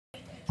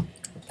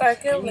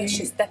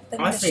Burgerlicious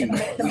definition. I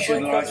think we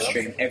should live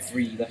stream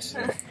every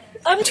lesson.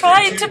 I'm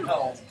trying to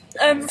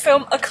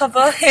film a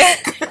cover here.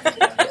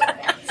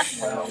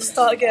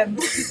 Start again.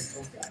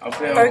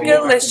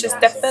 Burgerlicious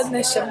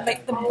definition.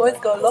 Make them boys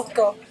go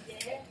loco.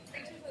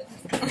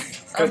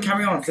 Go,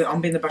 carry on.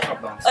 I'm being the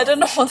backup dancer. I don't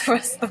know what the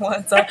rest of the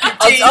words are.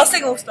 I'll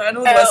sing all star and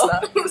all the rest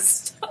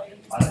of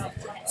that.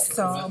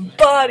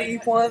 Somebody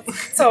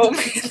once told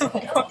me the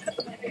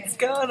world's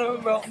gonna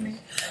roll me.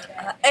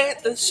 I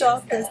ain't the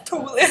sharpest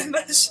tool in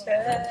the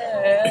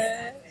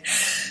shed.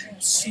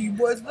 She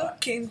was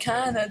looking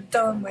kinda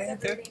dumb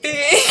with her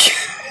big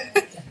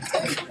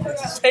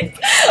shape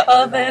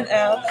of an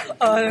L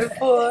on her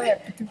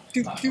forehead.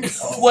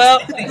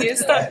 Well, the years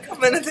start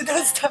coming and the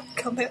days start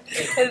coming.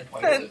 And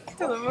then to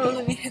the road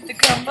and you hit the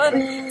ground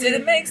running. Did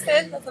it make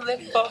sense? Not to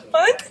live for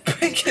fun.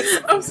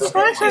 I'm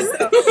surprised.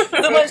 So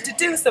much to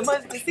do, so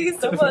much to see,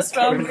 so much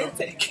from me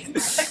taking the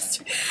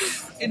next.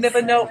 You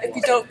never know if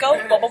you don't go.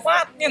 Blah blah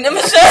blah. You never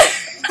know.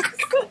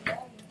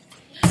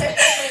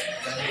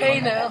 Hey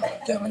now,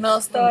 you're an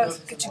all-star,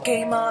 get your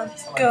game on,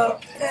 go.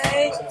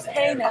 Hey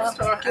now,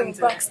 you're a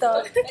rock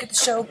star, get the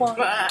show on,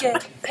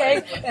 get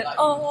paid, and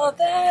all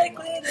that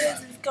glitters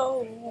is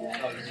gold.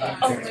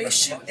 Always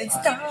shooting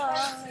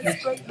stars,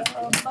 break the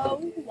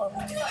mold.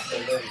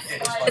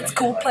 It's a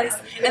cool place,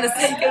 and it's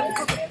taking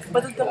cool,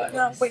 but it don't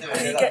not wait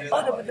till you get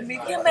older with the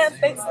media man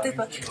face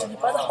different. And you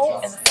by the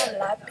hole in the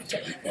sunlight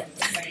picture.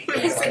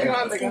 It's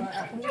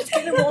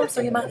getting warm,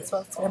 so you might as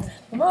well swim.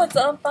 The world's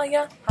on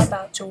fire, how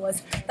about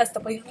yours? That's the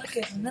way you like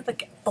it, and never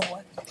get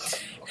bored.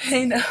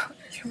 Hey now,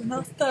 you're an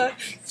all-star,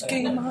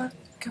 game on,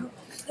 go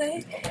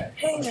play.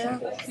 Hey now,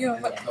 you're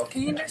a...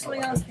 Can you do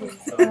something else,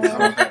 please?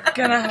 I'm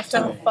gonna have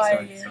to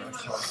fire you.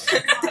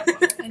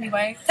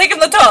 Anyway, take him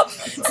the top!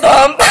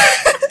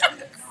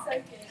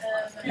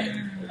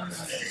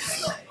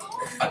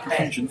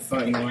 Apprehension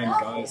 39,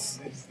 guys.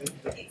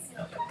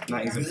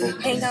 That is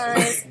important. Hey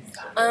guys,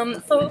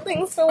 so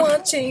thanks for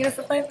watching. This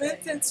is my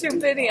first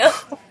YouTube video.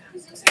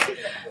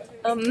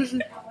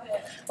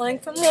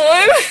 Like for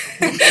more.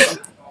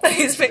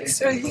 Please make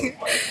sure you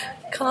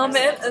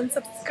comment and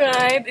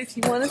subscribe if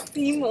you want to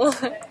see more.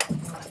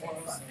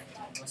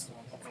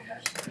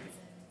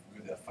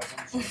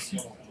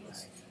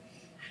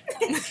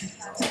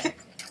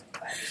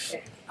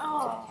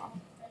 Oh.